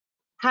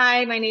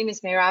Hi, my name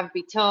is Meirav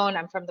Bitone.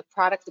 I'm from the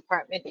product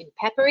department in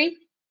Pepperi.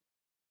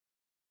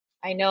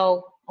 I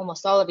know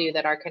almost all of you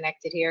that are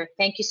connected here.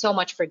 Thank you so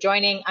much for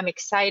joining. I'm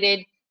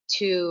excited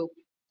to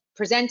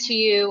present to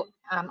you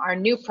our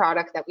new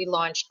product that we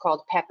launched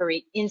called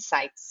Pepperi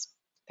Insights.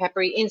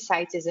 Pepperi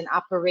Insights is an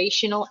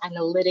operational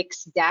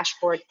analytics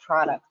dashboard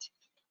product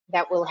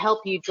that will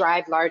help you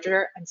drive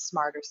larger and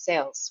smarter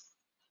sales.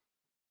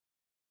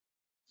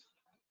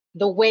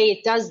 The way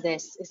it does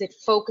this is it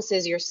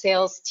focuses your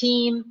sales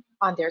team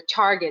on their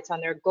targets, on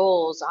their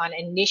goals, on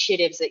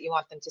initiatives that you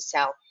want them to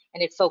sell.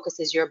 And it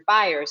focuses your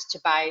buyers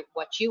to buy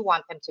what you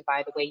want them to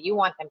buy, the way you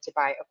want them to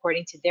buy,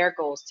 according to their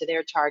goals, to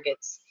their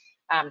targets,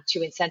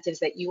 to incentives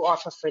that you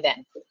offer for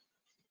them.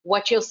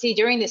 What you'll see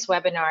during this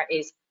webinar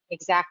is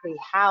exactly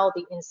how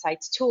the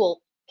Insights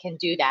tool can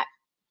do that.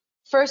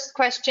 First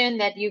question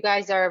that you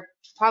guys are,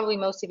 probably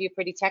most of you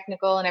pretty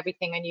technical and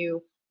everything, and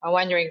you are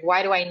wondering,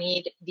 why do I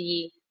need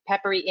the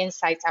Pepperi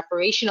Insights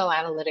operational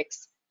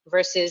analytics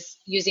versus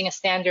using a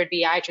standard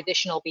BI,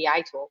 traditional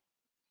BI tool?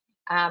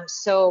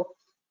 So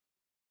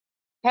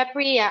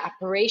Pepperi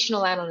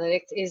operational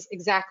analytics is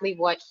exactly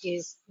what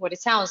it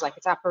sounds like.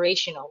 It's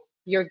operational.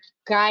 You're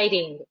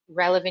guiding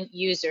relevant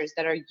users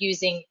that are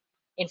using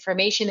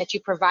information that you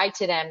provide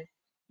to them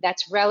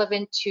that's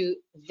relevant to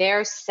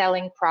their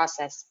selling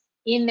process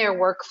in their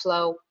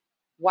workflow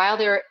while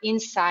they're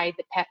inside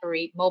the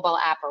Pepperi mobile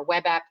app or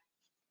web app.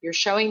 You're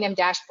showing them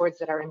dashboards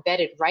that are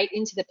embedded right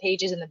into the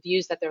pages and the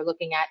views that they're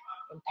looking at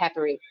in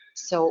Pepperi.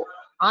 So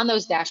on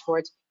those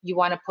dashboards, you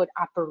want to put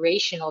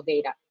operational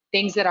data,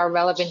 things that are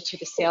relevant to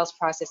the sales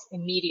process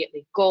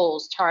immediately,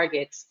 goals,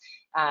 targets,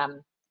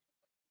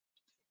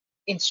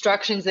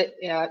 instructions that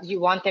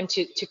you want them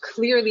to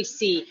clearly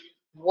see,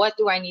 what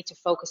do I need to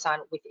focus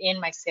on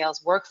within my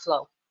sales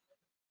workflow?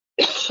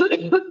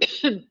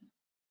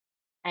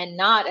 And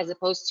not, as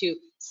opposed to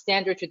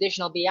standard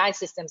traditional BI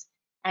systems,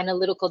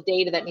 analytical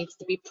data that needs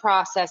to be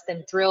processed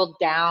and drilled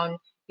down,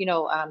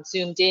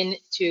 zoomed in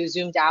to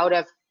zoomed out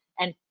of,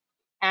 and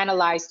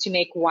analyzed to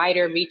make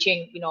wider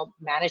reaching,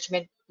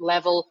 management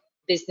level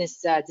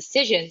business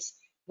decisions.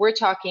 We're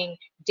talking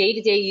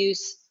day-to-day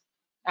use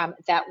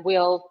that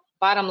will,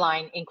 bottom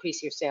line,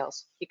 increase your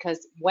sales,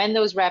 because when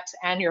those reps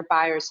and your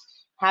buyers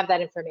have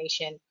that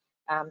information,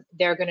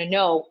 they're going to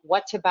know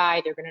what to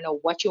buy. They're going to know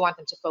what you want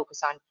them to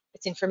focus on.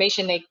 It's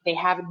information they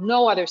have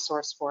no other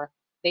source for.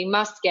 They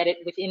must get it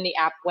within the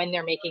app when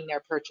they're making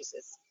their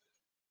purchases.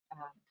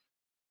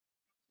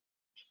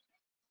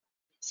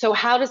 So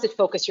how does it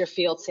focus your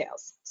field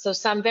sales? So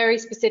some very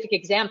specific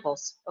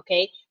examples,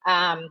 okay?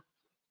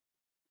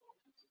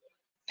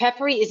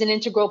 Pepperi is an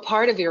integral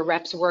part of your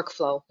reps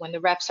workflow. When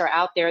the reps are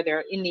out there,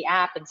 they're in the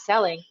app and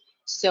selling.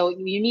 So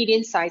you need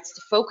insights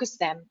to focus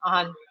them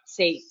on,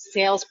 say,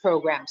 sales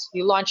programs.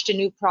 You launched a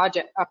new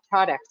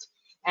product,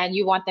 and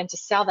you want them to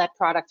sell that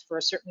product for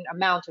a certain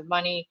amount of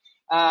money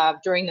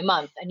during the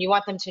month. And you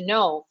want them to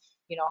know,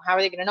 how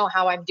are they going to know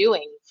how I'm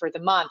doing for the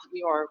month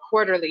or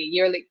quarterly,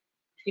 yearly,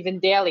 even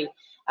daily?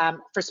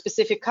 For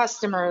specific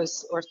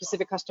customers or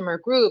specific customer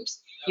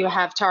groups, you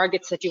have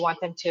targets that you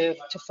want them to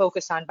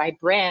focus on by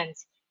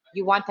brands.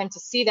 You want them to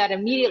see that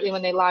immediately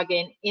when they log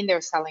in their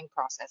selling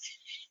process.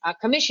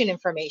 Commission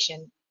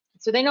information,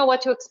 so they know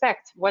what to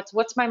expect.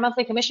 What's my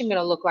monthly commission going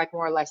to look like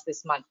more or less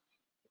this month?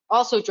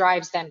 Also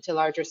drives them to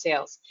larger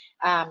sales.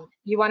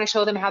 You want to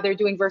show them how they're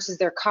doing versus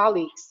their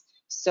colleagues.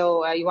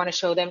 So you want to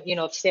show them,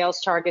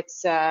 sales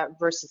targets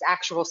versus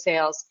actual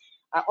sales,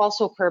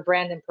 also per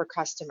brand and per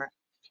customer.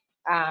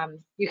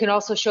 You can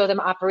also show them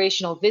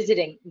operational visit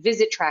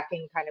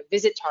tracking, kind of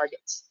visit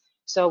targets.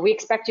 So we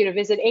expect you to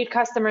visit 8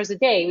 customers a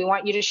day. We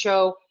want you to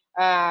show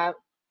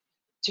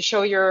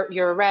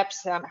your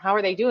reps how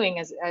are they doing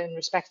in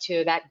respect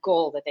to that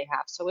goal that they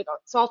have. So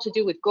it's all to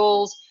do with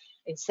goals,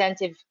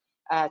 incentive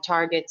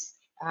targets,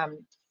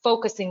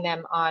 focusing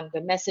them on the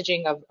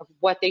messaging of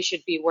what they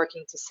should be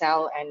working to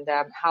sell and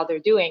how they're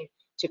doing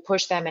to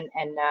push them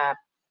and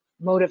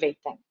motivate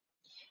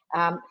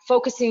them.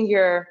 Focusing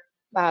your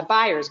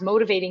buyers,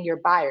 motivating your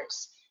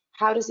buyers.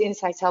 How does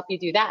Insights help you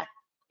do that?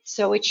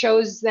 So it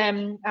shows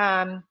them,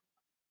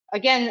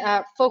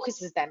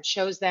 focuses them,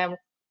 shows them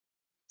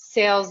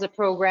sales, the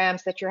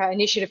programs that you're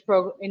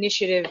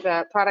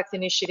product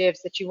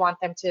initiatives that you want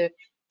them to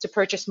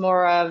purchase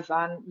more of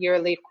on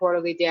yearly,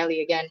 quarterly,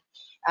 daily. Again,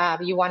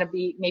 you want to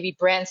be maybe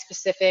brand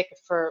specific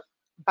for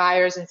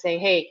buyers and say,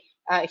 hey,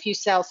 if you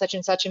sell such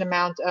and such an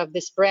amount of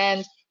this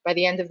brand, by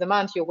the end of the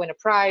month, you'll win a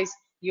prize.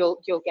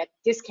 You'll get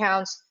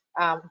discounts.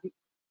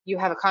 You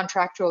have a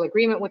contractual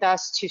agreement with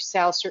us to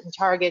sell certain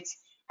targets,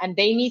 and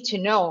they need to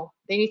know,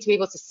 they need to be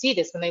able to see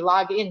this when they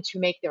log in to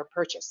make their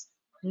purchase,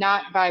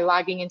 not by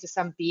logging into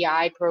some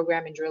BI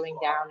program and drilling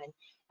down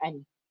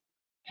and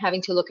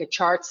having to look at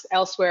charts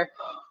elsewhere.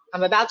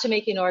 I'm about to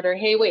make an order.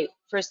 Hey, wait,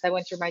 first I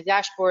went through my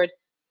dashboard.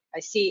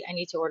 I see I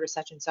need to order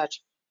such and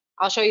such.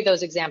 I'll show you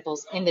those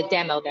examples in the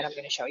demo that I'm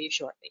going to show you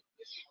shortly.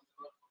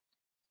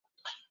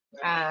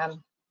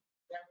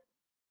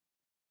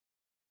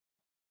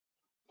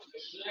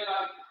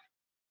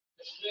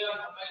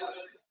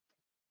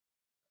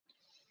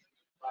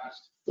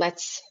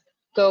 Let's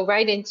go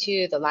right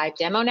into the live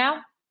demo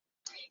now.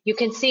 You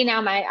can see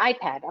now my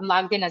iPad. I'm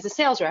logged in as a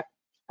sales rep.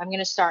 I'm going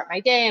to start my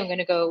day. I'm going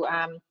to go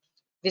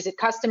visit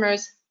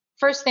customers.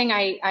 First thing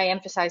I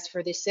emphasize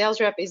for this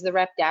sales rep is the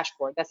rep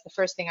dashboard. That's the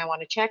first thing I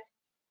want to check.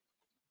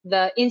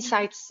 The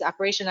Insights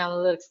Operation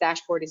Analytics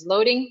dashboard is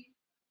loading.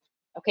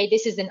 Okay,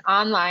 this is an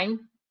online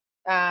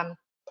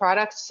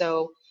product,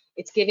 so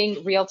it's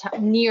giving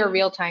real-time, near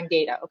real-time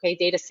data. Okay,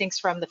 data syncs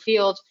from the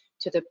field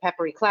to the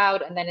Pepperi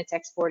cloud, and then it's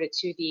exported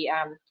to the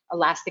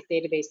Elastic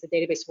database, the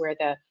database where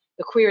the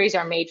queries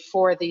are made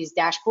for these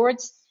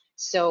dashboards.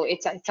 So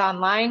it's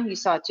online. You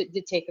saw it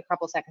did take a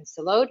couple seconds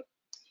to load.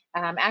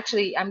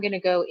 Actually, I'm going to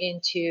go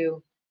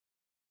into,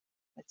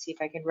 let's see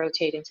if I can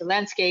rotate into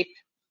landscape.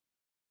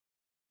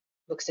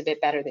 Looks a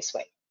bit better this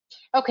way.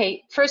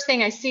 Okay, first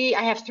thing I see,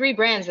 I have 3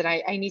 brands that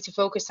I need to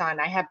focus on.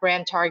 I have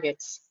brand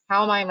targets.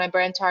 How am I on my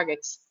brand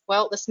targets?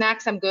 Well, the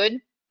snacks, I'm good.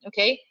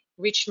 Okay,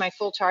 reached my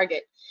full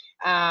target.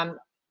 The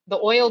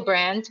oil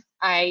brand,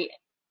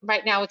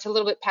 right now it's a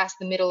little bit past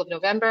the middle of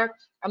November.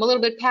 I'm a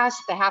little bit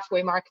past the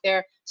halfway mark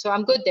there, so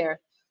I'm good there.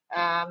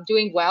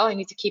 Doing well. I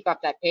need to keep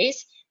up that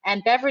pace.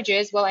 And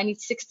beverages, well, I need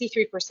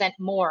 63%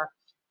 more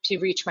to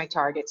reach my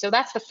target. So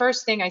that's the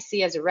first thing I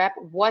see as a rep.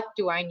 What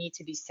do I need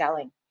to be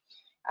selling?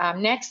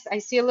 Next, I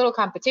see a little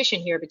competition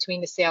here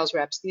between the sales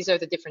reps. These are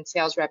the different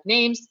sales rep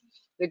names.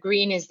 The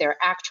green is their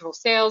actual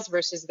sales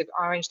versus the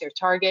orange, their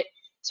target.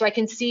 So I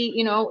can see,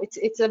 you know,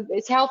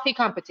 it's healthy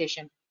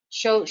competition.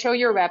 Show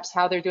your reps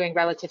how they're doing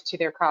relative to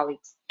their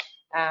colleagues.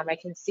 I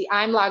can see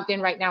I'm logged in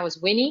right now as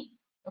Winnie.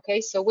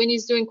 Okay, so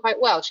Winnie's doing quite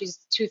well.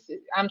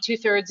 I'm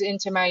 2/3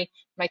 into my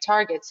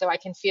target, so I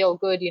can feel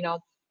good. You know,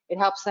 it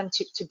helps them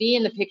to be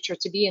in the picture,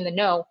 to be in the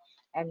know,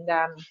 and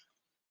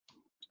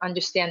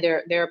understand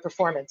their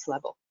performance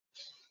level.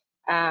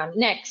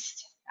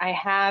 Next, I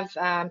have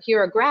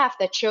here a graph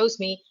that shows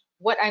me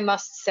what I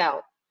must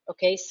sell.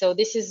 Okay, so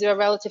this is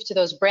relative to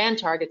those brand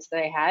targets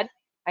that I had.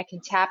 I can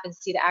tap and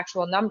see the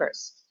actual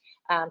numbers.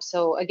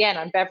 So again,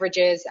 on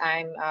beverages,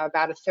 I'm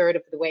about 1/3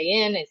 of the way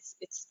in.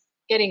 It's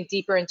getting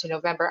deeper into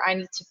November. I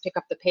need to pick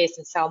up the pace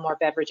and sell more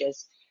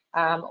beverages.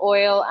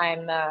 Oil,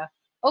 I'm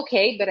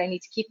okay, but I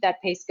need to keep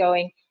that pace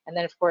going. And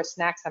then of course,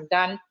 snacks, I'm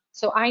done.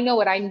 So I know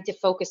what I need to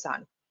focus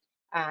on.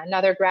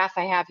 Another graph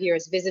I have here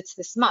is visits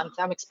this month.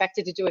 I'm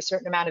expected to do a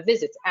certain amount of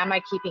visits. Am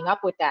I keeping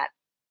up with that?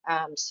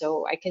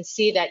 So I can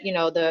see that, you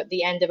know,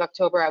 the end of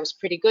October I was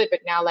pretty good,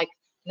 but now like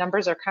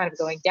numbers are kind of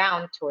going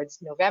down towards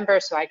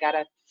November, so I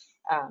gotta,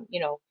 you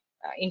know,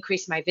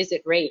 increase my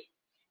visit rate.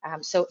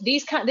 So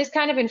this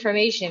kind of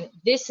information,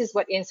 this is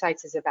what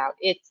Insights is about.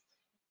 It's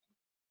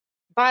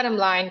bottom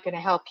line going to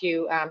help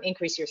you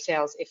increase your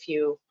sales if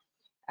you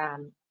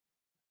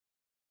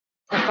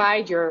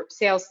provide your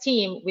sales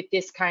team with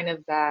this kind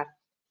of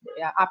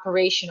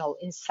operational,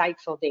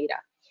 insightful data.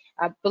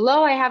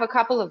 Below, I have a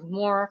couple of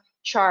more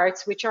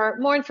charts, which are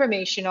more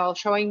informational,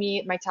 showing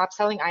me my top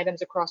selling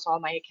items across all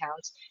my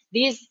accounts.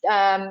 These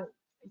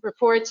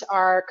reports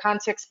are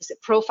context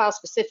specific, profile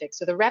specific.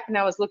 So the rep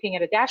now is looking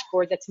at a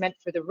dashboard that's meant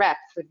for the rep,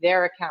 for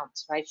their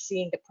accounts, right?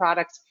 Seeing the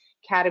product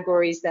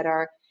categories that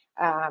are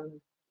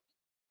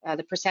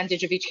the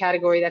percentage of each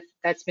category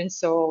that's been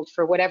sold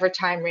for whatever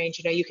time range.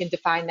 You know, you can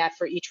define that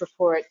for each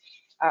report,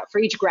 for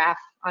each graph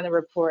on the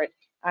report.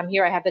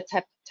 Here I have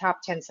the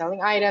top 10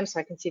 selling items, so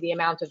I can see the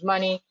amount of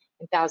money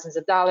in thousands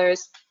of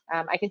dollars.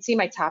 I can see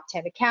my top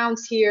 10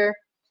 accounts here.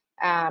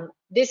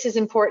 This is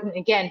important,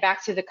 again,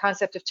 back to the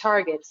concept of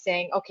targets,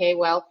 saying, okay,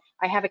 well,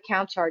 I have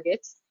account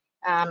targets.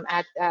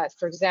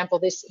 For example,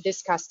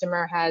 this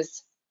customer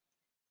has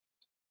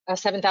a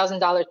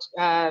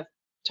 $7,000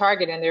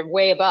 target and they're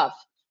way above.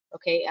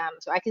 Okay,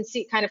 so I can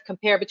see, kind of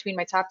compare between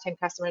my top 10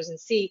 customers and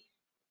see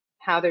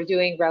how they're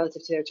doing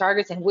relative to their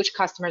targets and which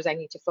customers I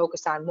need to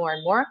focus on more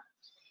and more.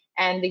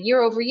 And the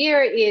year over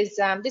year is,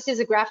 this is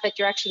a graph that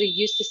you're actually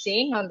used to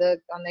seeing on the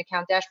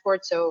account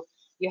dashboard. So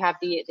you have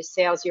the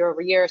sales year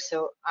over year.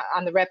 So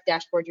on the rep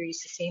dashboard, you're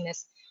used to seeing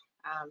this,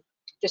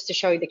 just to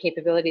show you the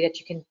capability that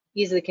you can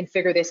easily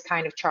configure this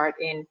kind of chart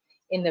in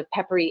the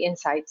Pepperi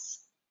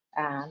Insights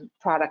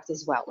product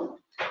as well.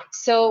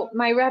 So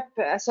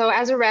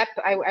as a rep,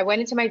 I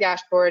went into my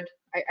dashboard.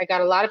 I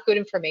got a lot of good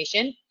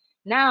information.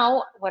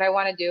 Now what I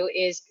want to do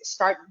is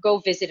go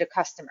visit a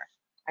customer.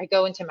 I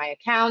go into my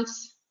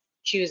accounts,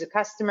 choose a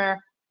customer,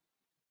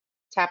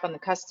 tap on the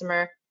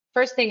customer.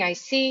 First thing I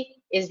see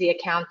is the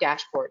account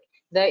dashboard.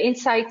 The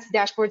Insights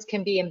dashboards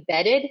can be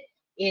embedded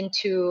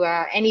into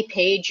any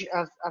page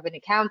of an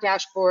account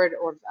dashboard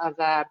or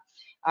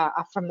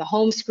from the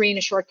home screen,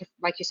 a shortcut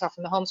like you saw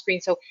from the home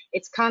screen. So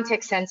it's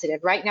context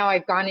sensitive. Right now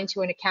I've gone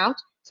into an account,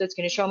 so it's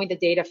going to show me the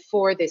data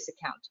for this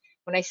account.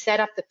 When I set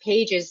up the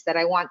pages that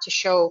I want to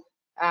show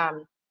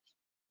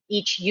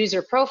each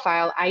user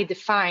profile, I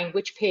define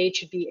which page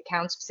should be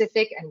account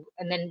specific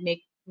and then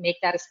make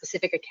that a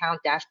specific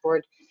account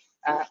dashboard,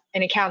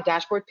 an account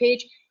dashboard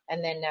page.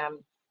 And then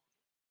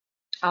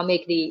I'll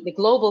make the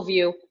global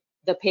view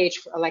the page,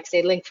 like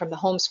say, link from the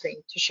home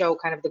screen to show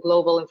kind of the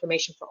global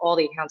information for all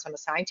the accounts I'm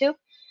assigned to.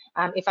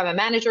 If I'm a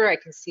manager, I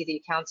can see the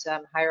accounts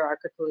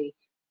hierarchically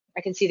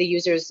I can see the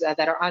users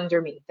that are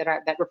under me,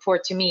 that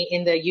report to me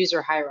in the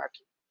user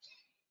hierarchy.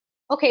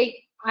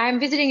 Okay, I'm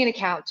visiting an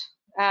account.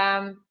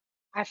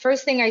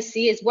 First thing I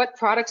see is what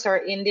products are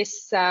in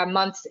this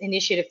month's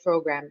initiative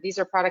program. These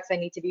are products I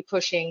need to be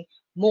pushing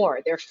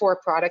more. There are 4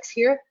 products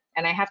here,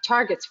 and I have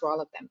targets for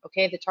all of them.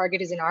 Okay, the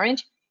target is in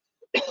orange.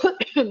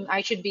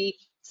 I should be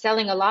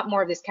selling a lot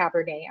more of this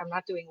Cabernet. I'm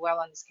not doing well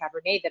on this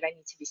Cabernet that I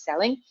need to be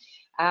selling.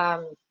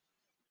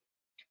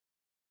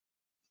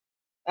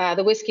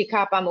 The whiskey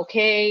cup, I'm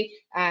okay,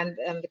 and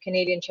the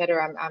Canadian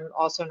cheddar, I'm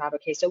also not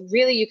okay. So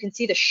really, you can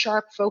see the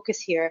sharp focus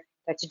here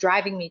that's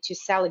driving me to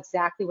sell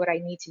exactly what I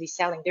need to be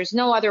selling. There's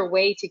no other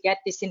way to get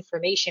this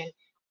information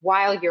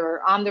while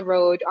you're on the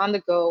road, on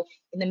the go,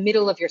 in the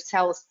middle of your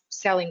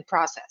selling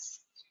process.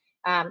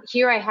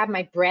 Here I have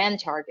my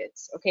brand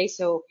targets. Okay,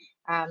 so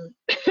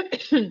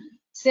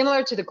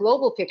similar to the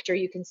global picture,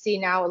 you can see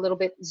now a little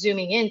bit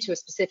zooming into a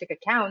specific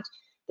account,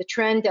 the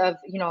trend of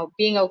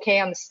being okay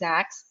on the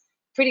snacks,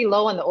 pretty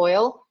low on the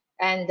oil,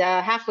 and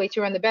halfway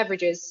through on the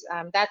beverages.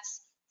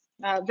 That's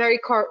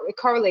it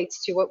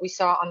correlates to what we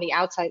saw on the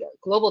outside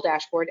global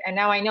dashboard. And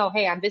now I know,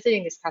 hey, I'm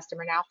visiting this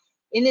customer now.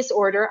 In this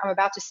order, I'm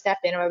about to step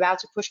in, I'm about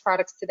to push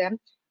products to them.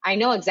 I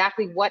know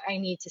exactly what I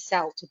need to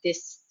sell to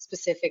this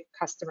specific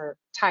customer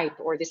type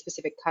or this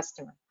specific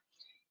customer.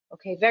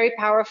 Okay, very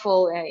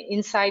powerful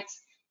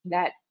insights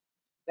that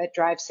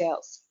drive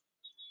sales.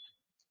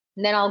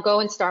 And then I'll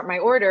go and start my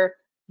order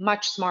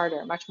much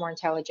smarter, much more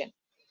intelligent.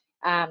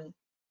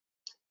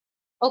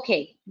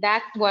 Okay,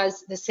 that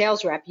was the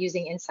sales rep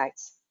using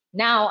insights.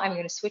 Now I'm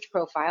going to switch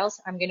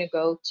profiles. I'm going to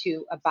go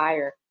to a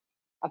buyer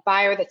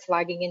that's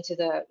logging into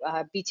the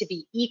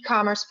B2B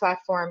e-commerce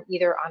platform,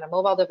 either on a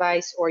mobile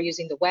device or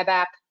using the web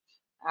app.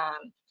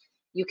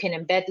 You can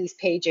embed these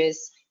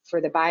pages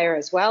for the buyer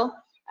as well.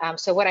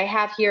 So what I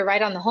have here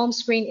right on the home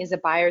screen is a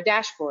buyer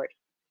dashboard.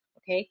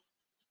 Okay.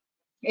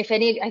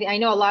 I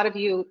know a lot of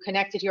you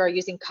connected here are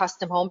using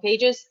custom home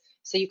pages,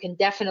 so you can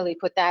definitely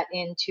put that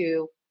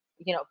into,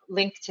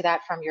 link to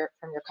that from your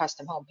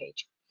custom home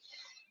page.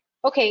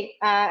 Okay,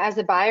 as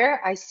a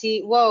buyer, I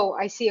see, whoa,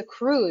 I see a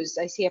cruise,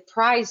 I see a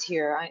prize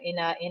here in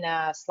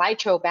a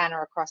slideshow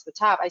banner across the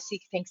top. I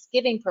see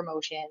Thanksgiving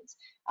promotions.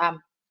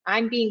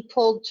 I'm being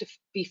pulled to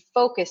be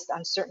focused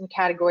on certain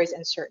categories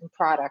and certain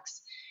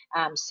products.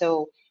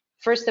 So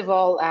first of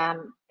all,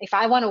 if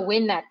I want to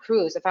win that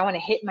cruise, if I want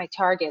to hit my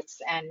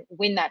targets and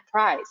win that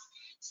prize,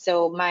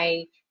 so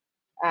I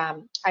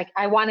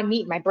want to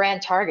meet my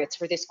brand targets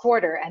for this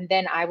quarter, and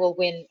then I will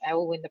win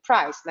the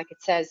prize. Like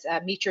it says,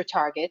 meet your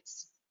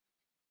targets,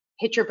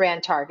 hit your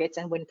brand targets,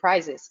 and win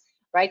prizes,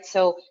 right?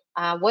 So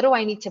what do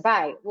I need to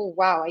buy? Oh,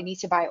 wow, I need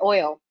to buy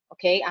oil.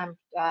 Okay, I'm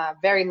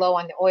very low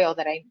on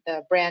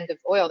the brand of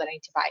oil that I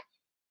need to buy.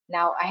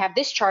 Now I have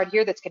this chart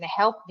here that's going to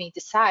help me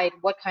decide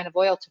what kind of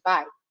oil to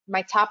buy.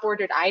 My top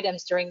ordered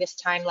items during this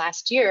time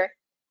last year,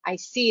 I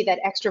see that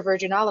extra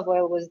virgin olive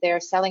oil was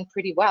there selling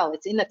pretty well.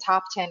 It's in the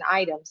top 10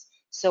 items.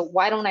 So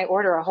why don't I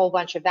order a whole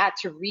bunch of that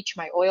to reach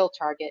my oil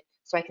target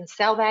so I can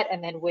sell that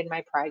and then win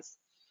my prize?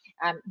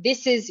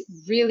 This is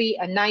really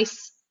a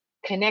nice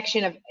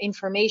connection of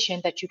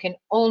information that you can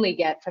only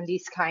get from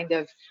these kind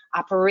of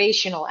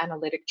operational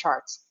analytic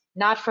charts,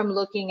 not from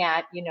looking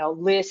at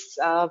lists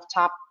of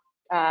top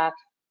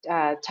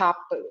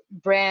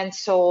brands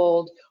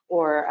sold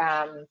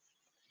or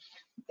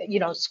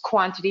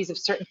quantities of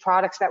certain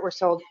products that were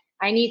sold.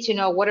 I need to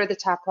know what are the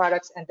top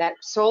products and that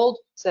sold,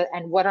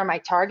 and what are my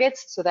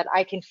targets, so that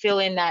I can fill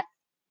in that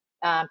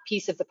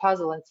piece of the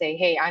puzzle and say,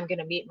 hey, I'm going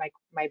to meet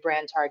my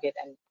brand target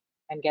and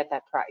get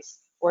that price,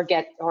 or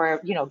get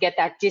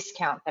that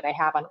discount that I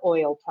have on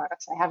oil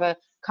products. I have a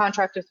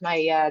contract with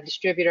my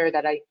distributor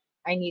that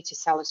I need to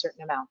sell a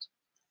certain amount.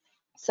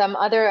 Some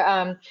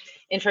other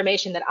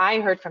information that I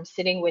heard from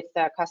sitting with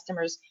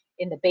customers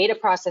in the beta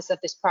process of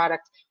this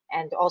product,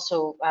 and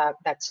also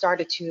that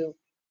started to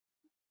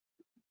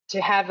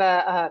have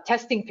a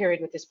testing period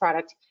with this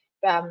product.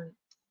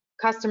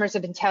 Customers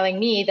have been telling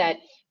me that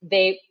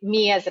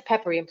me as a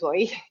Pepperi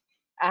employee,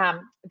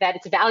 that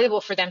it's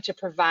valuable for them to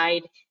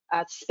provide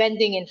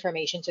spending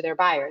information to their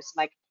buyers.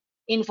 Like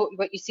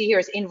what you see here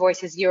is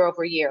invoices year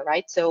over year,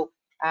 right? So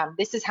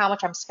this is how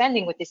much I'm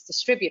spending with this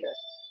distributor.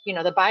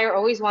 The buyer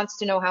always wants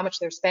to know how much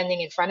they're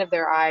spending in front of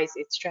their eyes.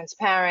 It's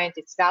transparent,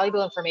 it's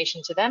valuable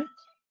information to them,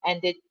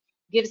 and it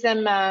gives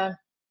them a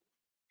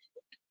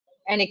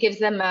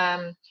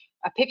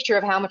picture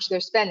of how much they're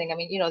spending. I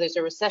mean, there's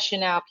a recession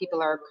now,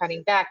 people are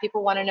cutting back.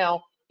 People want to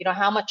know,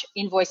 how much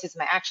invoices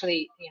am I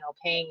actually,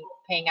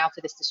 paying out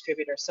to this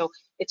distributor. So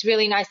it's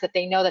really nice that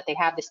they know that they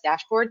have this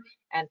dashboard,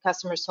 and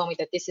customers told me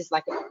that this is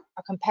like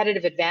a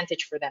competitive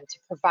advantage for them to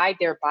provide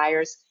their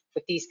buyers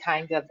with these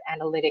kinds of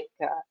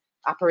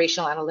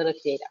operational analytic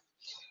data.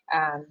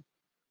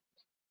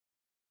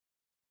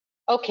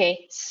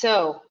 Okay,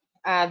 so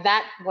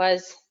that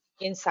was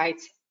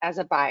insights as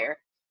a buyer.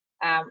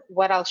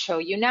 What I'll show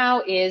you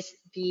now is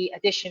the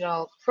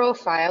additional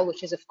profile,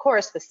 which is of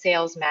course the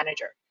sales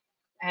manager.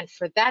 And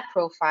for that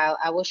profile,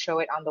 I will show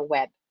it on the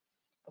web.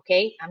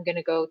 Okay, I'm going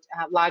to go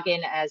log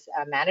in as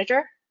a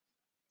manager.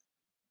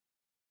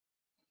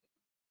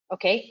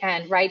 Okay,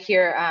 and right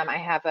here, I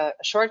have a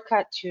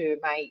shortcut to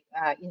my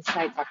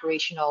Insights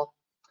Operational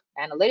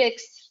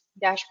Analytics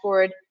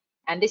dashboard.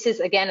 And this is,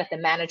 again, at the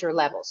manager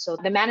level. So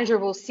the manager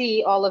will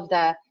see all of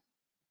the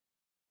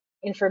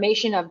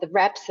information of the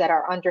reps that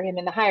are under him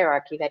in the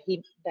hierarchy that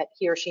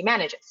he or she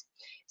manages.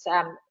 So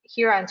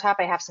here on top,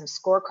 I have some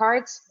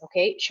scorecards,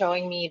 okay,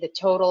 showing me the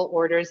total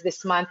orders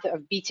this month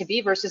of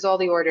B2B versus all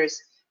the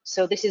orders.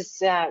 So this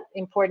is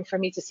important for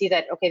me to see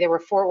that, okay, there were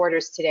 4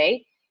 orders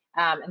today.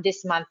 And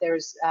this month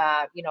there's,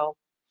 you know,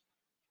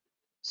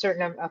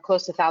 certain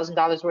close to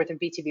 $1,000 worth of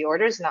B2B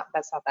orders.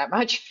 That's not that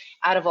much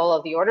out of all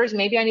of the orders.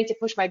 Maybe I need to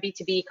push my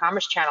B2B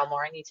e-commerce channel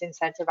more. I need to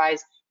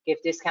incentivize, give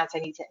discounts. I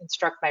need to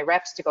instruct my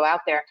reps to go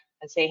out there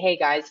and say, hey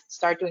guys,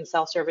 start doing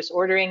self-service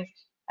ordering.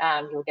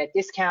 You'll get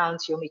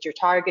discounts. You'll meet your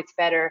targets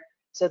better.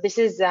 So this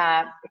is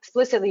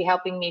explicitly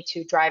helping me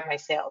to drive my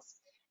sales.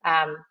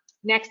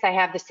 Next, I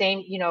have the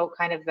same, you know,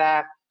 kind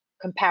of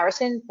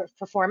comparison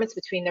performance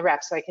between the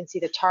reps. So I can see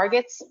the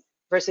targets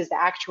versus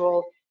the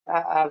actual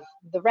of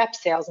the rep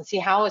sales and see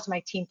how is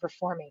my team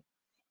performing.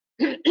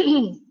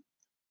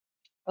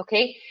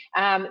 Okay,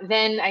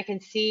 then I can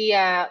see,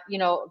 you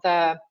know,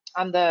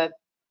 on the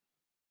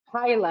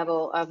high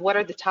level of what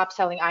are the top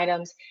selling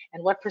items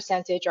and what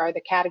percentage are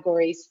the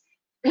categories,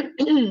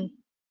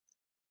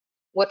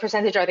 what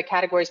percentage are the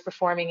categories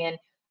performing in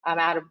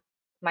out of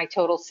my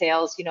total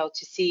sales, you know,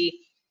 to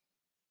see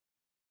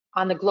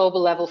on the global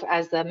level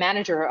as the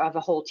manager of a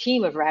whole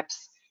team of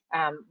reps,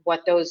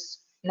 what those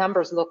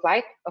numbers look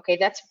like. Okay,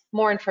 that's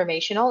more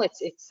informational.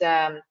 It's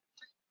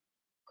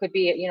could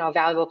be, you know, a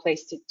valuable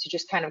place to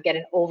just kind of get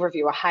an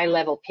overview, a high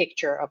level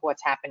picture of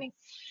what's happening.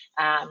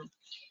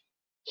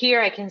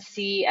 Here I can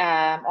see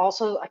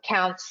also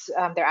accounts,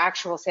 their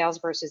actual sales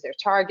versus their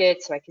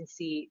targets. So I can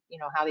see, you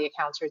know, how the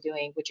accounts are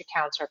doing, which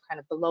accounts are kind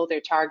of below their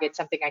target,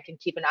 something I can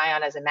keep an eye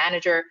on as a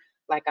manager,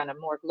 like on a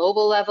more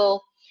global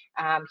level.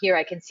 Here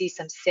I can see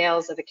some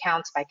sales of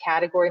accounts by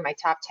category, my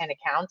top 10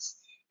 accounts,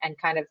 and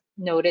kind of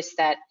notice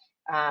that,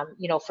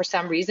 you know, for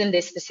some reason,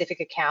 this specific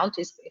account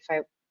is, if I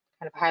kind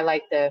of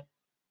highlight the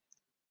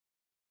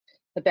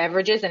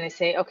beverages and I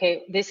say,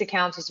 okay, this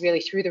account is really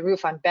through the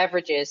roof on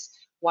beverages,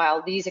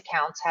 while these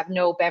accounts have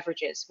no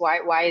beverages.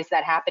 Why is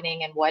that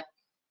happening? And what,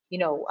 you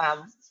know,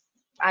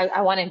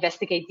 I want to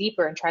investigate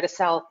deeper and try to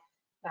sell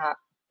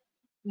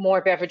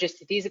more beverages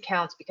to these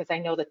accounts because I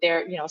know that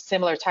they're, you know,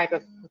 similar type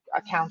of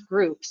account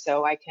group,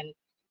 so I can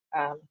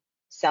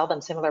sell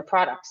them similar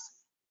products.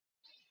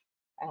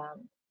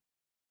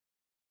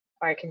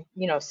 Or I can,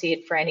 you know, see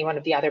it for any one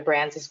of the other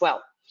brands as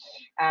well.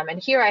 And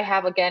here I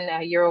have,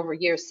 again,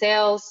 year-over-year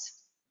sales,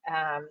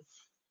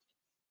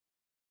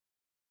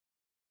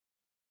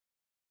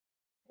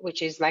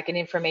 which is like an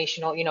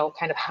informational, you know,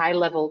 kind of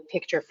high-level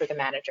picture for the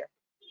manager.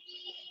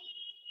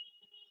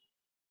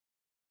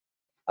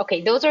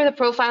 Okay, those are the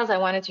profiles I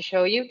wanted to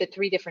show you, the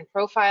 3 different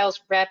profiles,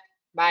 rep,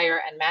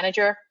 buyer, and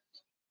manager.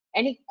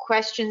 Any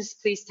questions,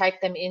 please type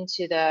them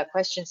into the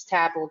questions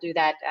tab. We'll do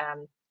that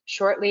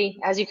shortly.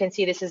 As you can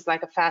see, this is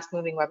like a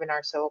fast-moving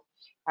webinar, so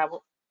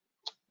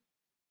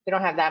we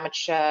don't have that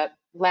much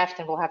left,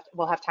 and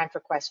we'll have time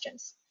for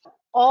questions.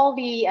 All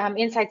the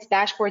Insights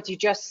dashboards you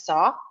just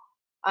saw,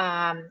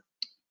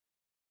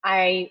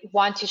 I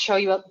want to show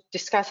you,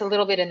 discuss a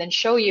little bit, and then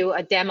show you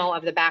a demo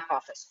of the back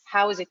office.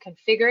 How is it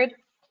configured?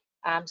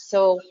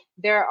 So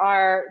there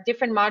are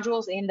different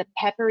modules in the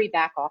Pepperi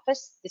back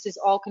office. This is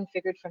all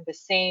configured from the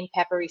same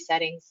Pepperi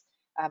settings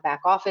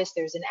back office.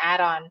 There's an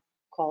add-on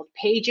called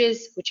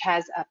Pages, which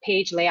has a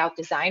page layout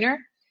designer.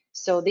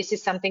 So this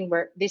is something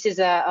where this is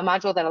a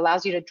module that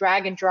allows you to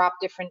drag and drop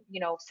different,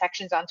 you know,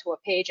 sections onto a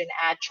page and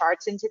add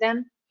charts into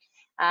them.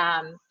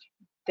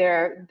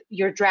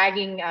 You're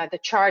dragging, the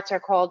charts are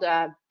called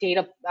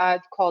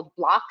called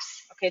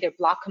blocks. Okay, they're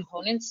block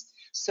components.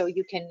 So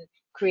you can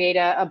create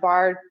a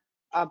bar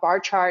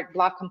chart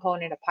block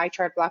component, a pie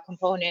chart block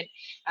component,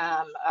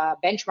 a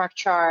benchmark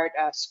chart,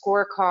 a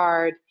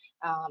scorecard,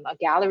 a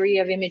gallery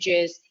of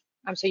images.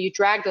 So you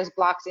drag those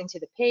blocks into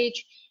the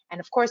page, and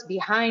of course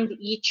behind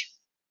each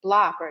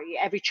block or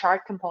every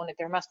chart component,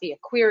 there must be a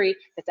query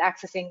that's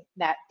accessing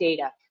that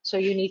data. So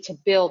you need to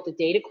build the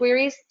data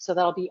queries. So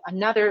that'll be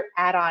another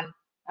add-on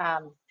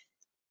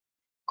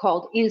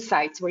called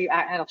Insights, where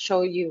I'll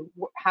show you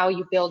how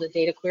you build a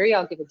data query.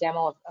 I'll give a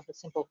demo of a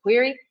simple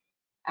query.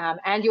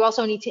 And you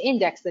also need to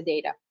index the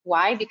data.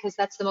 Why? Because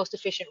that's the most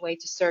efficient way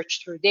to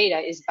search through data,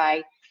 is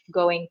by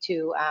going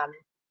to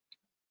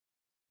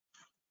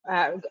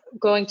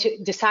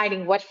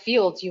deciding what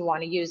fields you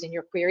want to use in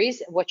your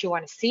queries, what you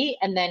want to see,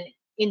 and then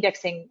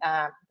indexing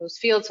those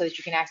fields so that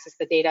you can access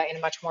the data in a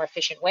much more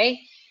efficient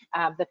way.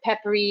 The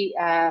Pepperi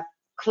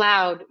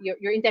cloud,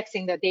 you're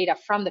indexing the data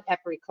from the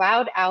Pepperi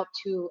cloud out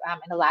to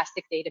an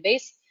Elastic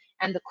database.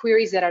 And the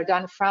queries that are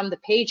done from the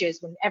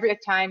pages, every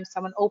time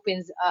someone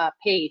opens a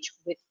page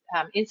with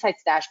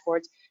Insights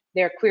dashboards,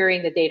 they're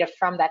querying the data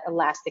from that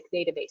Elastic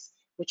database,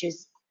 which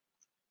is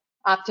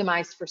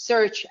optimized for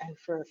search and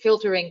for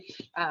filtering,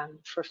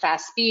 for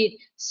fast speed.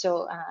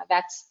 So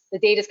that's the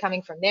data is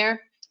coming from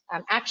there.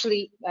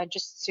 Actually,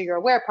 just so you're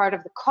aware, part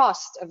of the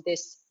cost of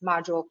this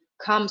module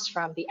comes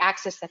from the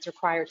access that's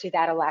required to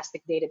that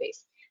Elastic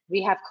database.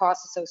 We have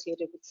costs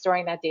associated with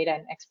storing that data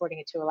and exporting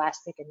it to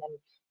Elastic, and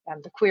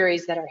then the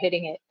queries that are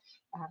hitting it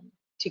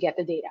to get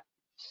the data.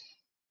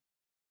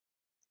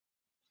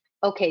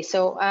 Okay,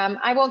 so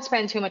I won't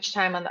spend too much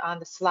time on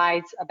the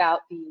slides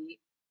about the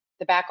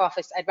back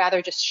office. I'd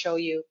rather just show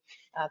you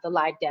the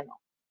live demo.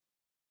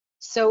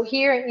 So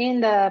here in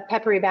the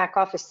Pepperi back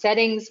office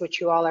settings, which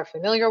you all are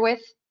familiar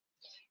with,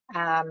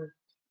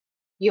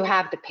 you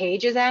have the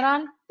Pages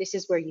add-on. This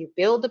is where you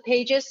build the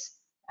pages.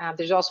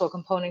 There's also a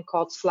component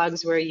called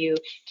Slugs where you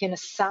can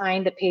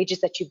assign the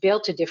pages that you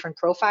build to different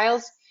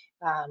profiles.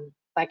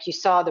 Like you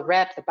saw, the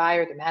rep, the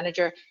buyer, the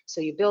manager.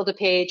 So you build a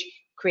page,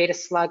 create a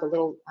slug, a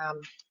little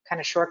kind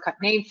of shortcut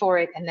name for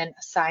it, and then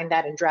assign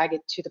that and drag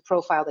it to the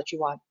profile that you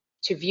want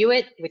to view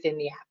it within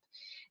the app.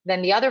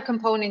 Then the other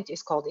component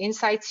is called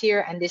Insights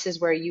here, and this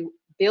is where you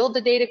build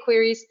the data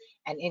queries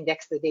and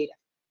index the data.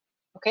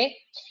 Okay,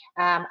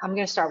 I'm going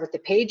to start with the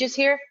pages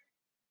here.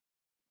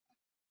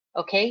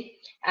 Okay,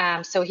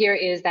 so here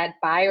is that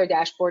buyer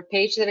dashboard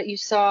page that you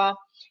saw.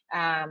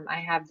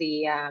 I have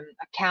the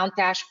account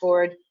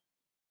dashboard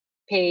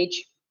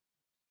page,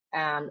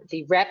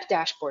 the rep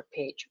dashboard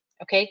page.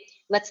 Okay,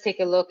 let's take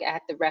a look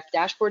at the rep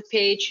dashboard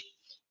page.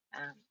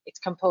 It's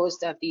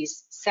composed of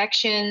these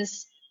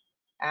sections.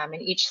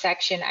 In each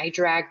section, I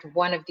dragged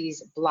one of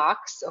these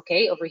blocks.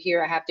 Okay, over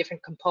here I have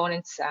different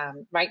components.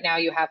 Right now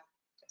you have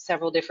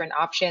several different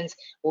options.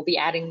 We'll be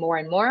adding more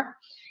and more.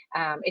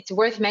 It's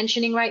worth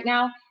mentioning right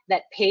now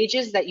that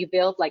pages that you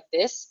build like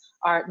this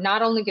are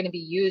not only going to be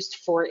used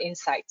for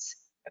insights.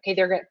 Okay,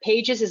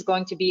 pages is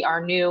going to be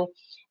our new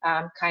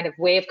kind of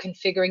way of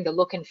configuring the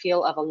look and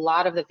feel of a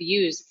lot of the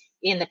views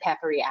in the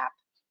Pepperi app.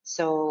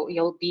 So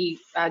you'll be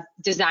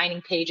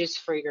designing pages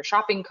for your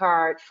shopping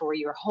cart, for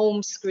your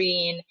home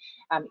screen,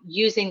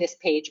 using this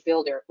page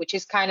builder, which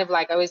is kind of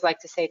like, I always like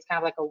to say, it's kind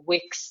of like a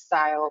Wix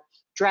style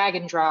drag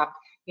and drop,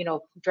 you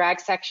know, drag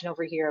section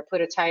over here,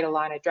 put a title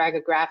on it, drag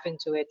a graph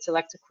into it,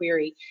 select a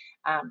query.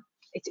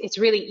 It's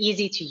really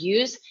easy to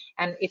use,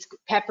 and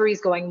Pepperi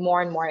is going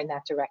more and more in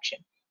that direction,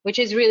 which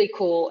is really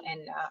cool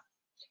and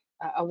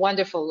a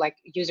wonderful like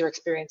user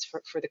experience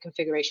for the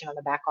configuration on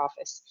the back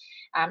office.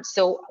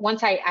 So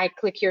once I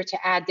click here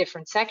to add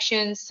different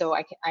sections, so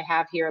I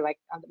have here like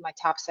my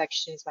top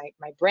sections,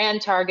 my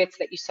brand targets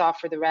that you saw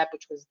for the rep,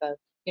 which was the,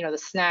 you know, the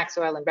snacks,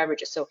 oil, and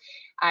beverages. So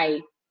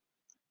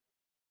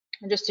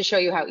just to show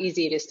you how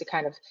easy it is to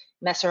kind of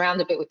mess around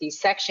a bit with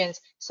these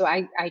sections. So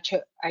I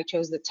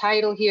chose the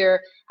title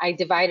here. I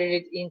divided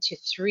it into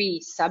 3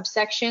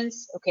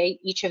 subsections. Okay,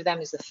 each of them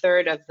is a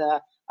third of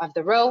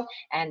the row,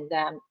 and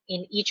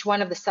in each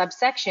one of the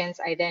subsections,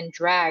 I then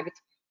dragged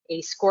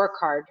a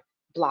scorecard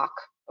block.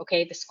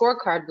 Okay, the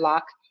scorecard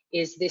block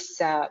is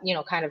this, you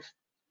know, kind of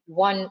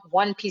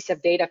one piece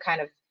of data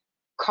kind of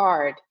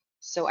card.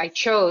 So I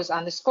chose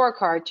on the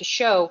scorecard to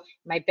show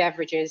my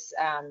beverages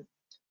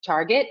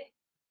target.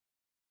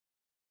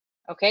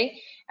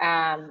 Okay,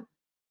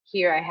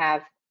 here I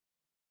have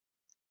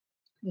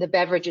the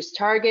beverages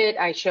target.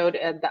 I showed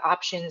the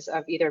options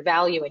of either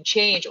value and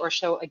change or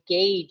show a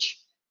gauge.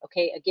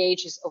 Okay, a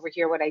gauge is over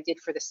here what I did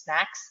for the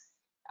snacks,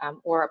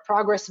 or a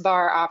progress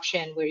bar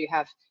option where you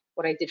have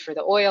what I did for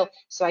the oil.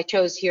 So I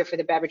chose here for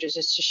the beverages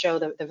just to show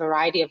the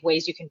variety of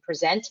ways you can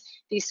present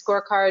these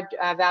scorecard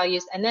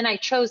values. And then I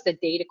chose the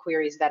data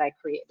queries that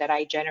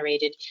I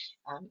generated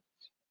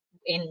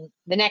in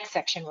the next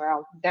section where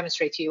I'll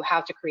demonstrate to you how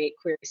to create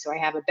queries. So I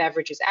have a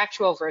beverages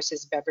actual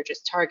versus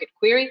beverages target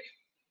query,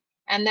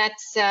 and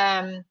that's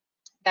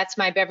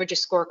my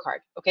beverages scorecard.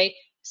 Okay,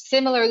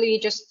 similarly,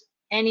 just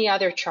any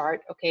other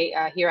chart. Okay,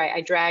 here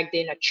I dragged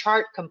in a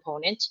chart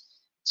component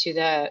to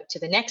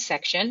the next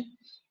section,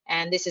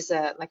 and this is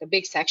like a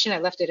big section. I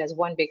left it as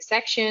one big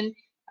section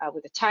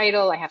with a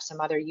title. I have some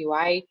other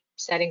UI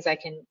settings I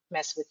can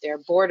mess with their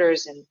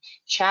borders and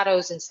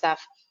shadows and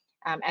stuff.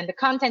 And the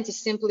content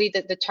is simply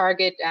the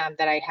target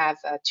that I have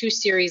 2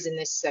 series in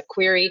this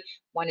query.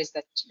 One is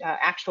the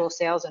actual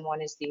sales and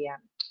one is the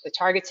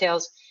target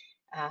sales.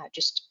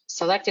 Just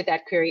selected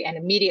that query and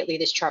immediately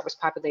this chart was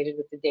populated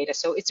with the data.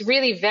 So it's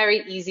really very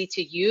easy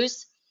to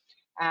use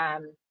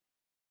and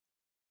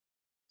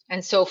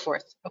so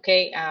forth.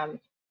 Okay,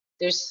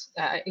 there's,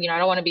 you know, I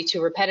don't want to be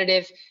too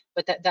repetitive,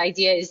 but the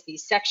idea is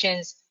these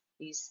sections,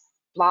 these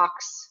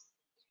blocks.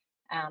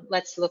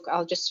 Let's look,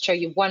 I'll just show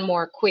you one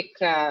more quick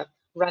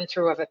run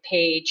through of a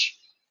page.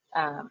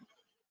 Yeah,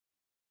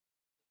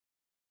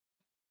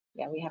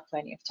 we have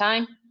plenty of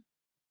time.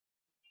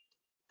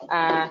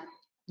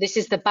 This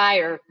is the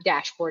buyer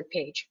dashboard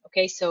page.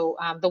 Okay, so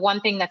the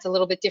one thing that's a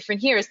little bit different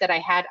here is that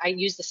I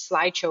used the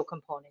slideshow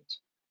component.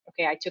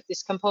 Okay, I took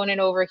this component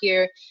over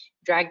here,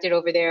 dragged it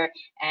over there,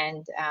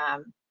 and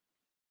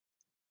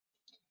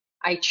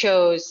I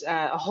chose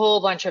a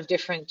whole bunch of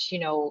different, you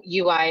know,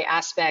 UI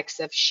aspects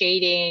of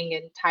shading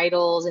and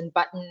titles and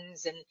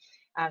buttons and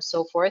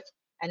so forth.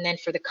 And then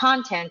for the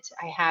content,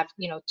 I have,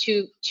 you know,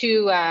 two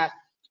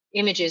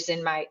images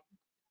in my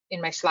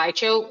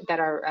slideshow that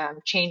are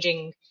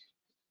changing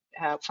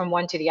from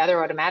one to the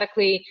other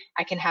automatically.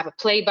 I can have a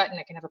play button,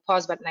 I can have a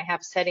pause button, I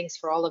have settings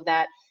for all of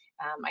that.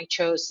 I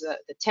chose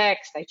the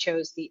text, I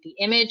chose the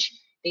image.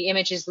 The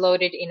image is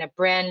loaded in a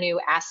brand new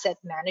asset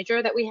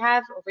manager that we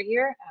have over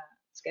here.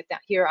 Let's get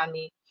that here on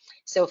the,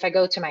 so if I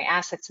go to my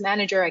assets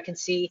manager, I can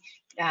see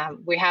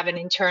we have an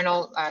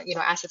internal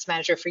assets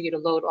manager for you to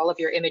load all of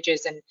your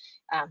images and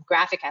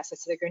graphic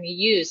assets that you're going to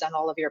use on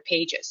all of your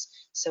pages.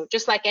 So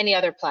just like any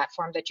other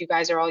platform that you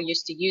guys are all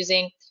used to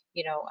using,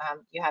 you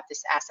have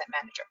this asset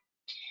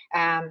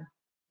manager.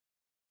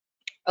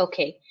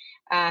 Okay,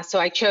 so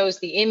I chose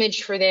the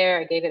image for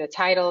there. I gave it a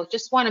title.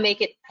 Just want to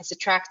make it as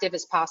attractive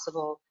as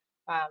possible,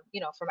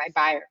 for my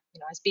buyer,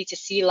 as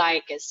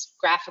B2C-like, as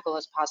graphical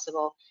as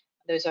possible.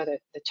 Those are the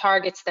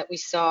targets that we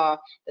saw,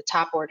 the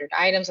top ordered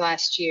items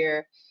last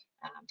year,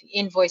 the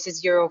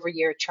invoices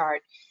year-over-year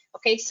chart.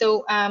 Okay,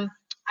 so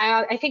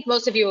I think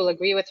most of you will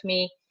agree with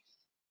me.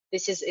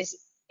 This is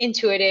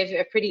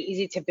intuitive, pretty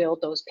easy to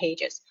build those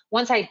pages.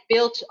 Once I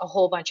built a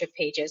whole bunch of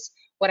pages,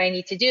 what I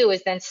need to do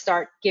is then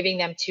start giving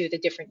them to the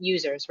different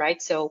users,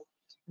 right? So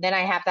then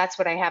that's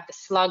what I have the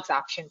slugs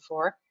option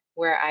for,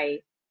 where I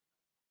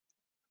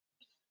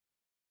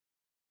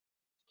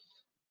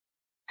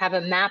have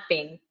a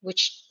mapping,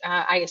 which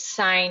I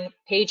assign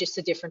pages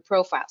to different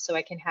profiles. So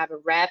I can have a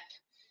rep,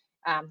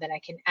 then I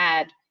can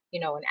add,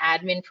 an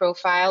admin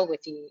profile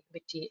with the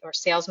or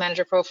sales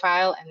manager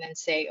profile, and then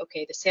say,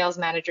 okay, the sales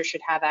manager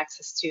should have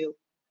access to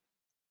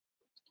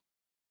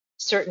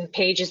certain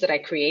pages that I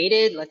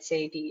created. Let's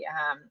say the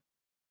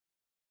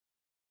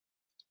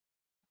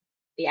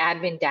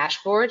admin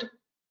dashboard.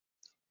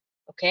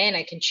 Okay, and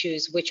I can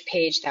choose which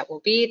page that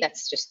will be.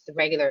 That's just the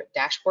regular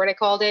dashboard, I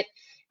called it.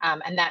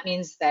 And that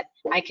means that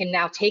I can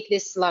now take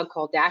this slug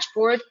called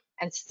dashboard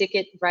and stick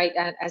it right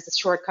as a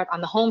shortcut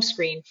on the home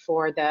screen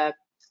for the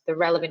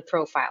relevant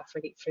profile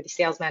for the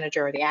sales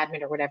manager or the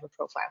admin or whatever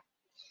profile.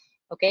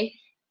 Okay,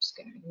 just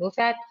gonna remove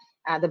that.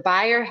 The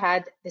buyer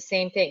had the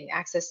same thing,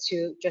 access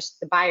to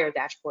just the buyer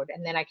dashboard,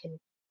 and then I can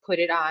put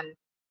it on,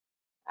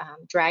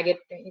 drag it,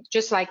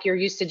 just like you're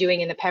used to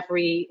doing in the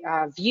Pepperi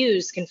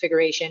views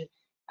configuration.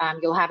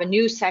 You'll have a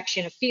new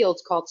section of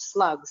fields called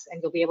slugs,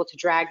 and you'll be able to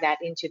drag that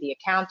into the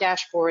account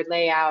dashboard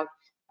layout,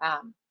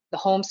 the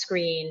home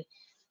screen,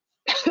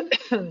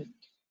 the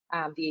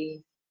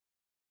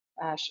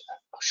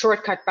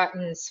shortcut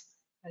buttons,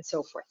 and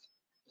so forth.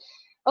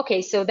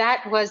 Okay, so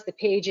that was the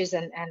pages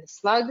and the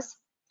slugs.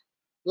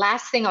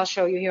 Last thing I'll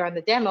show you here on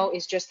the demo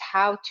is just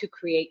how to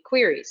create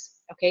queries.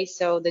 Okay,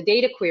 so the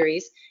data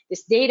queries,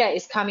 this data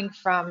is coming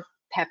from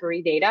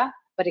Pepperi data,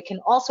 but it can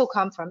also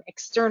come from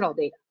external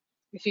data.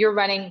 If you're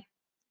running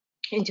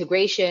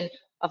integration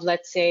of,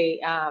 let's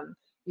say,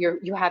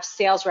 you have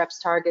sales reps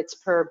targets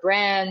per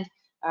brand,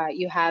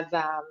 you have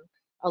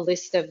a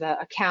list of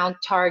account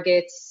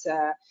targets,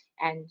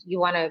 and you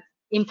want to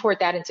import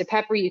that into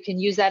Pepperi, you can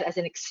use that as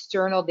an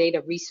external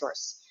data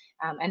resource.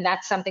 And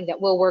that's something that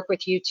will work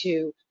with you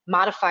to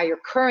modify your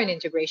current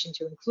integration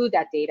to include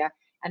that data,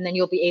 and then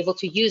you'll be able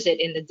to use it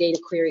in the data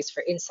queries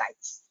for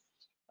insights.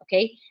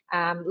 Okay,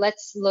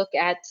 let's look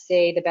at,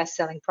 say, the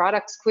best-selling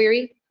products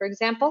query, for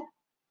example.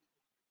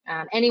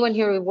 Anyone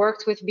here who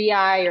worked with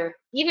BI or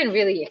even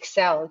really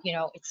Excel,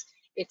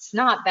 it's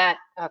not that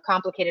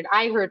complicated.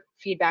 I heard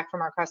feedback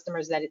from our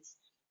customers that it's,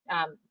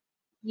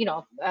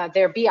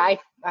 their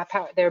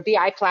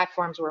BI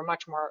platforms were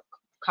much more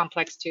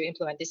complex to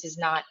implement. This is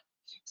not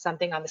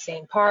something on the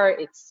same par.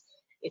 It's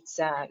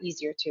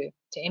easier to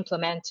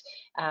implement.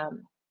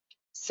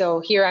 So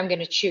here I'm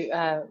going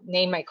to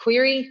name my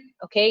query.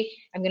 Okay,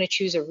 I'm going to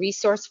choose a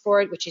resource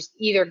for it, which is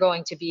either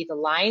going to be the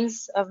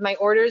lines of my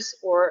orders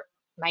or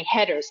my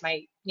headers,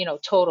 my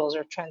totals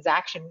or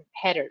transaction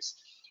headers.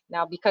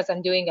 Now, because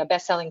I'm doing a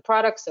best-selling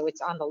product, so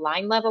it's on the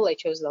line level, I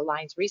chose the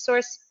lines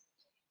resource.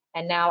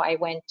 And now I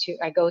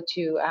go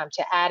to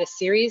add a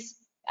series,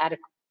 add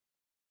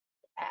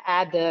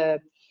the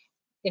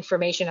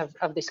information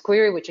of this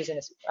query, which is in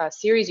a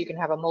series. You can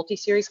have a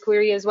multi-series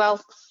query as well.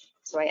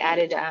 So I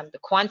added the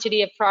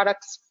quantity of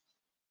products.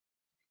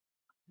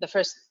 The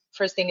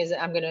first thing is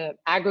I'm going to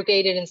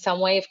aggregate it in some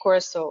way, of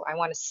course. So I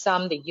want to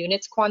sum the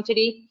units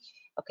quantity,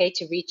 okay,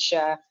 to reach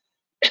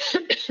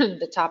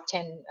the top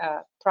 10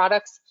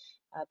 products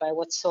by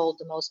what's sold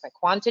the most by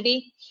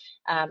quantity.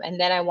 And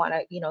then I want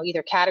to,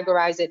 either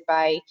categorize it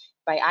by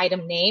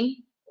item name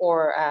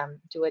or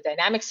do a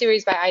dynamic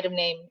series by item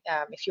name.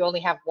 If you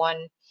only have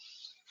one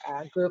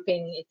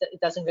grouping, it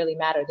doesn't really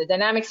matter. The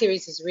dynamic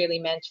series is really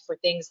meant for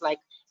things like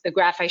the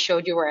graph I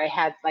showed you where I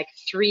had like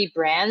 3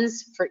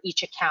 brands for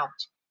each account.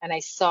 And I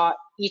saw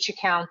each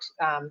account,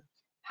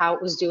 how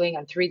it was doing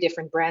on 3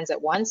 different brands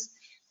at once.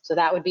 So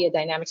that would be a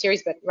dynamic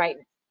series, but right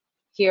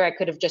here I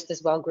could have just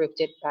as well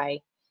grouped it by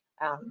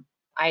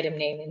item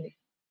name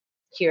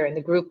here in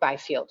the group by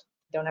field.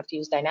 Don't have to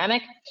use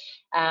dynamic.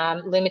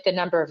 Limit the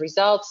number of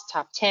results,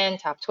 top 10,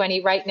 top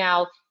 20. Right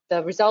now,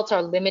 the results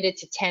are limited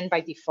to 10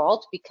 by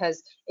default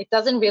because it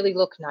doesn't really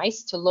look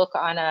nice to look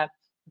on a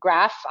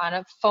graph on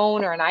a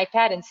phone or an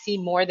iPad and see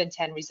more than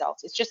 10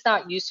 results. It's just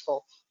not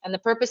useful. And the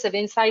purpose of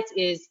Insights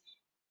is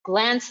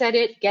glance at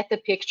it, get the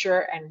picture,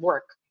 and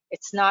work.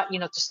 It's not,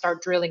 to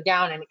start drilling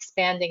down and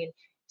expanding. And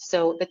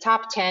so the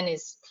top 10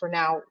 is for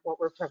now what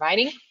we're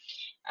providing.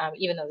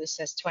 Even though this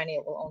says 20,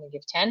 it will only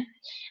give 10.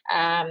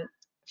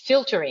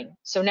 Filtering.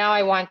 So now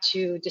I want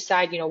to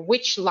decide,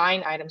 which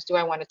line items do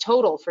I want to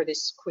total for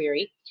this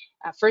query.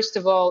 First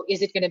of all,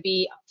 is it going to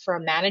be for a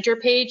manager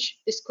page,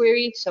 this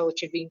query? So it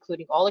should be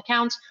including all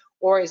accounts,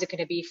 or is it going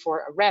to be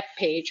for a rep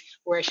page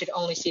where I should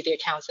only see the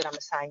accounts that I'm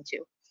assigned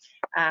to?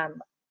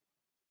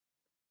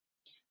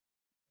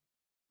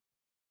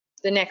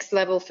 The next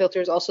level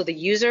filter is also the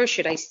user.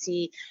 Should I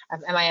see,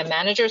 am I a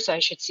manager? So I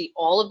should see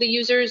all of the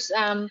users'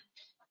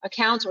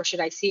 accounts, or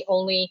should I see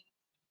only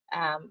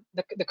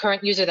the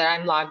current user that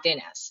I'm logged in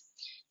as?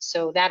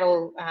 So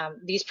that'll,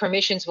 these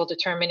permissions will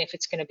determine if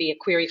it's going to be a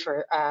query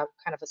for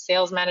kind of a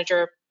sales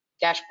manager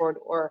dashboard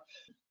or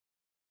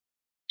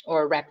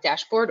a rep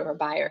dashboard or a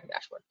buyer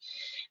dashboard.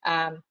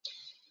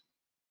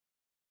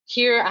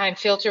 Here I'm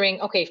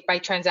filtering, okay, by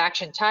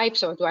transaction type.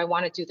 So do I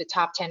want to do the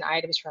top 10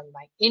 items from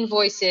my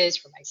invoices,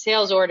 from my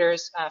sales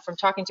orders? From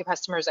talking to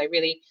customers, I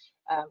really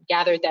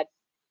gathered that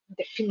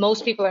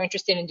most people are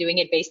interested in doing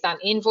it based on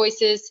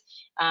invoices,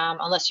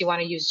 unless you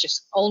want to use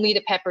just only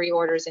the Pepperi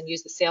orders and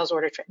use the sales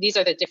order. These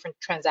are the different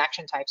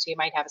transaction types. So you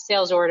might have a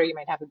sales order, you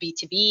might have a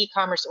B2B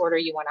commerce order.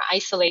 You want to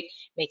isolate,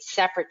 make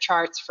separate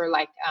charts for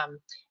like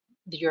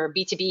your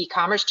B2B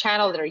commerce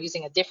channel that are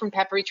using a different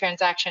Pepperi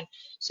transaction.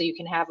 So you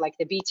can have like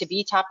the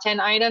B2B top 10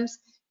 items,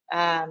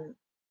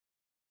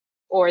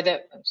 or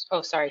the,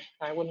 oh, sorry,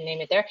 I wouldn't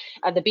name it there.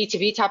 The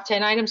B2B top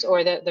 10 items,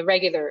 or the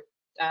regular,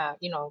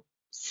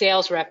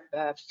 sales rep,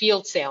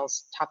 field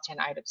sales top 10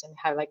 items, and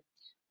have like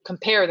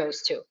compare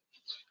those two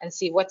and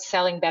see what's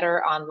selling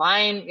better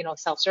online,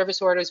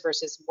 self-service orders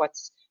versus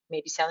what's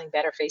maybe selling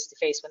better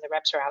face-to-face when the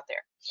reps are out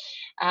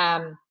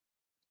there.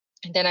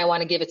 And then I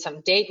want to give it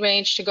some date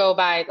range to go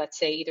by, let's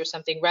say either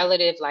something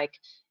relative like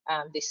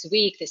this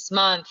week, this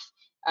month,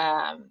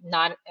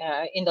 not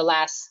in the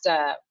last,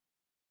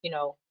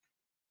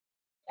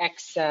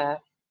 X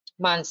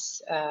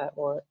months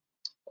or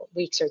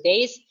weeks or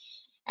days.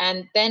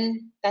 And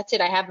then that's it.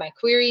 I have my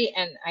query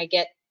and I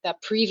get the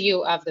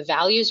preview of the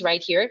values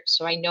right here.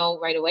 So I know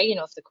right away,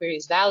 if the query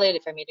is valid,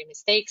 if I made any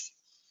mistakes.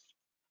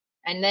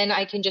 And then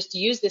I can just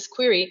use this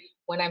query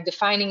when I'm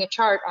defining a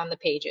chart on the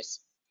pages.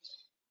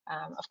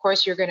 Of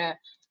course, you're going to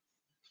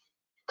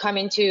come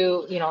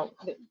into,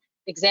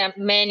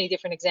 many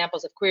different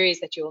examples of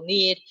queries that you'll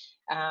need.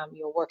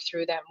 You'll work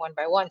through them one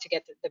by one to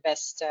get the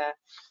best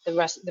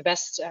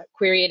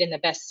query it in the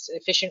best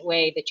efficient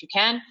way that you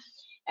can.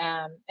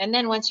 And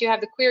then once you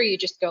have the query, you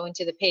just go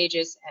into the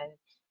pages and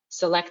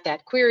select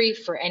that query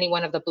for any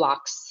one of the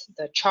blocks,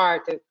 the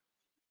chart, the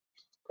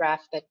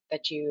graph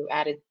that you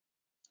added.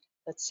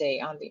 Let's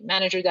say on the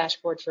manager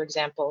dashboard, for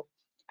example,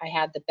 I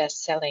had the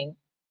best selling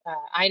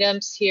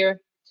items here.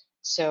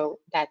 So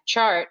that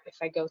chart, if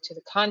I go to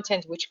the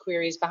content, which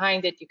query is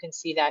behind it, you can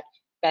see that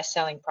best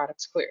selling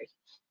products query.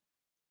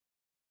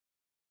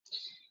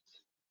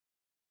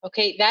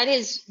 Okay,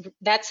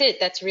 that's it.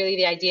 That's really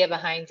the idea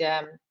behind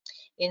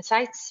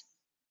Insights.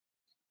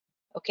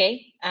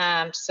 Okay,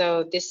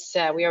 so this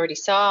we already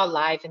saw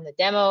live in the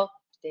demo,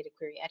 data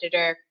query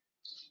editor.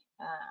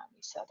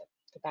 We saw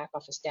the back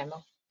office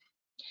demo.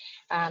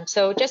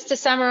 So just to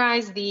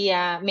summarize the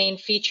main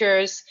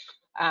features,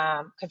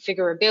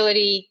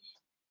 configurability,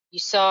 you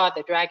saw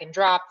the drag and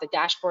drop, the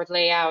dashboard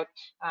layout,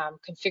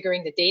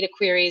 configuring the data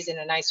queries in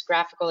a nice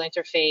graphical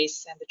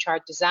interface, and the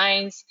chart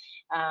designs.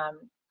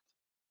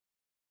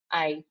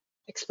 I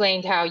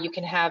explained how you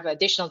can have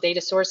additional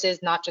data sources,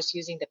 not just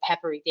using the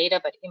Pepperi data,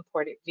 but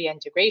import it via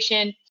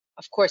integration.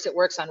 Of course, it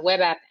works on web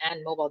app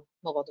and mobile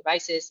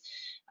devices,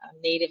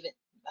 native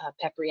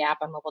Pepperi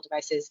app on mobile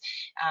devices.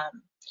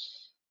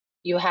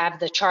 You have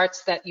the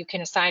charts that you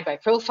can assign by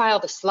profile,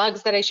 the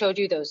slugs that I showed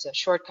you, those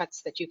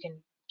shortcuts that you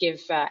can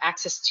give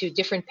access to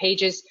different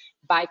pages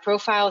by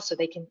profile, so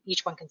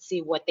each one can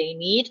see what they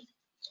need,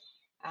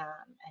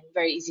 and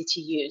very easy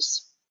to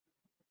use.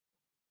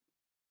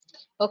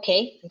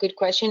 Okay, good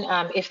question.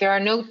 If there are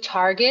no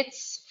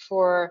targets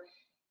for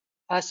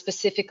a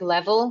specific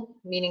level,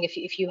 meaning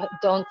if you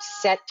don't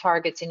set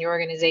targets in your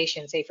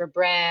organization, say for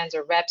brands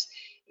or reps,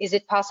 is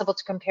it possible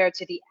to compare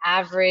to the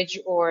average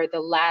or the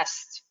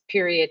last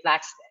period,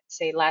 last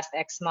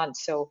X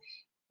months? So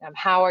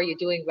how are you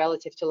doing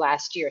relative to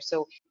last year?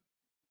 So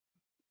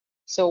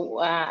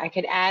I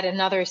could add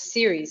another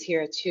series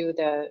here to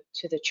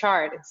the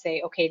chart and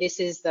say, okay, this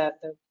is the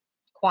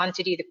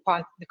quantity, the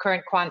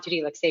current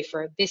quantity, let's say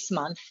for this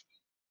month,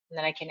 and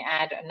then I can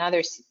add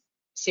another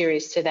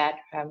series to that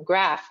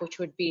graph, which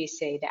would be,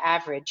 say, the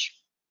average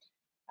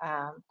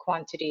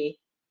quantity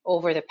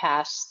over the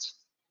past,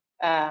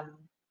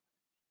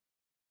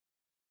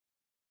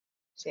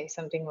 say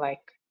something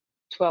like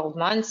 12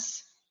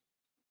 months.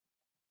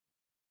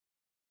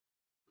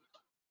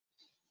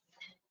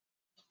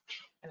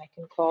 And I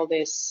can call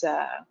this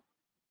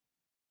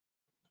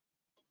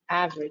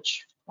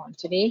average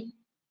quantity.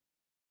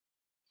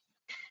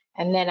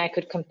 And then I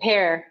could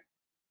compare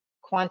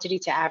quantity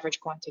to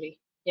average quantity.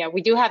 Yeah,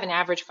 we do have an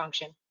average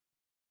function.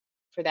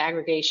 for the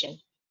aggregation?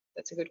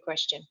 That's a good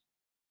question.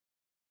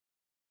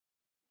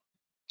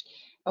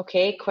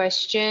 Okay,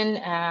 question.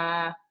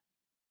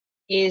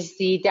 Is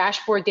the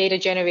dashboard data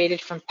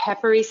generated from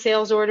Pepperi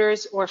sales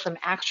orders or from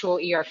actual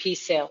ERP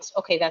sales?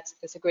 Okay,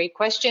 that's a great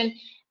question.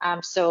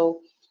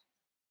 So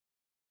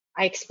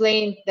I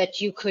explained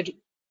that you could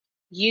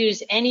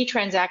use any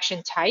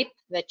transaction type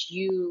that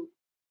you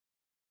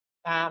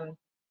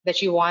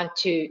want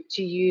to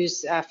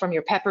use from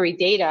your Pepperi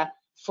data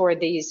for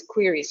these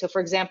queries. So for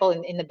example,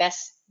 in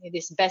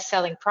this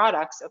best-selling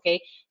products,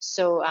 okay,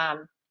 so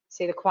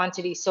say the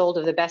quantity sold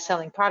of the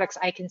best-selling products,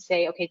 I can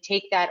say, okay,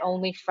 take that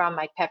only from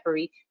my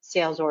Pepperi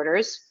sales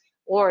orders,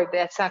 or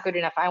that's not good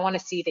enough. I want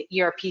to see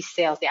the ERP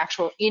sales, the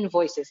actual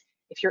invoices.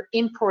 If you're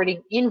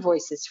importing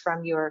invoices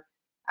from your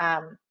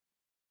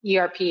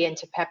ERP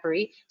into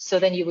Pepperi, so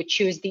then you would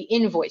choose the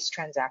invoice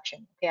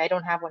transaction. Okay, I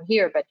don't have one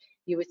here, but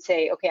you would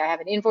say, okay, I have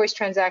an invoice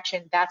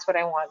transaction, that's what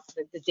I want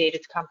the data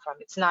to come from.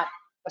 It's not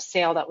a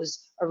sale that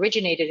was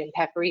originated in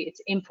Pepperi, it's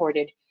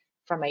imported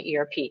from my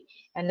ERP.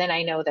 And then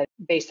I know that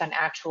based on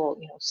actual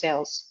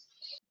sales.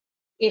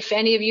 If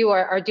any of you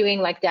are doing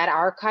like data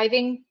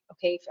archiving,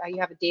 okay, if you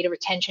have a data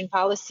retention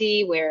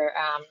policy where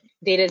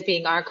data is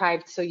being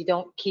archived so you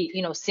don't keep,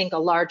 sync a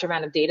large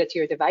amount of data to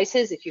your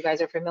devices. If you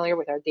guys are familiar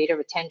with our data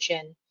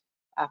retention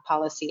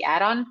policy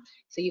add-on,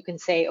 so you can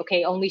say,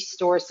 okay, only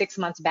store 6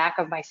 months back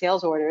of my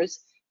sales orders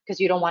because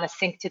you don't want to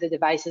sync to the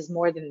devices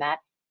more than that.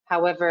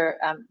 However,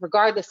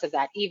 regardless of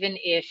that, even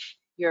if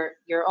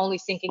you're only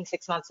syncing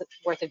 6 months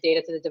worth of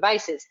data to the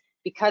devices,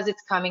 because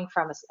it's coming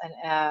from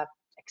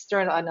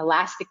an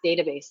elastic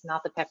database,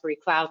 not the Pepperi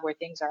cloud where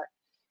things are,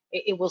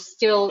 it will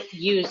still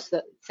use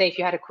say if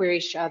you had a query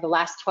the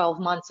last 12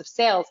 months of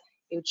sales,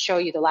 it would show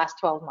you the last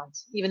 12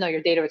 months, even though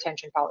your data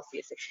retention policy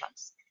is 6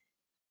 months.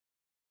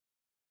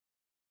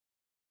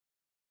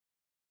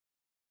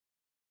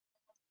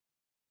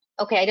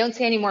 Okay, I don't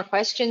see any more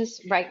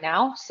questions right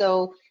now.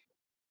 So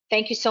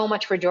thank you so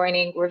much for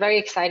joining. We're very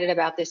excited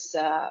about this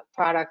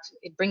product.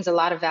 It brings a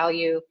lot of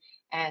value,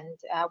 and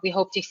we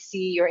hope to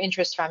see your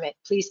interest from it.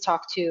 Please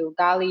talk to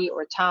Gali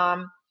or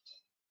Tom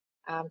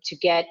to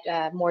get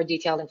more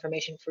detailed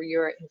information for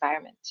your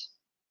environment.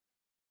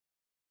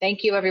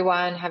 Thank you,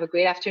 everyone. Have a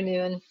great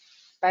afternoon.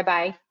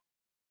 Bye-bye.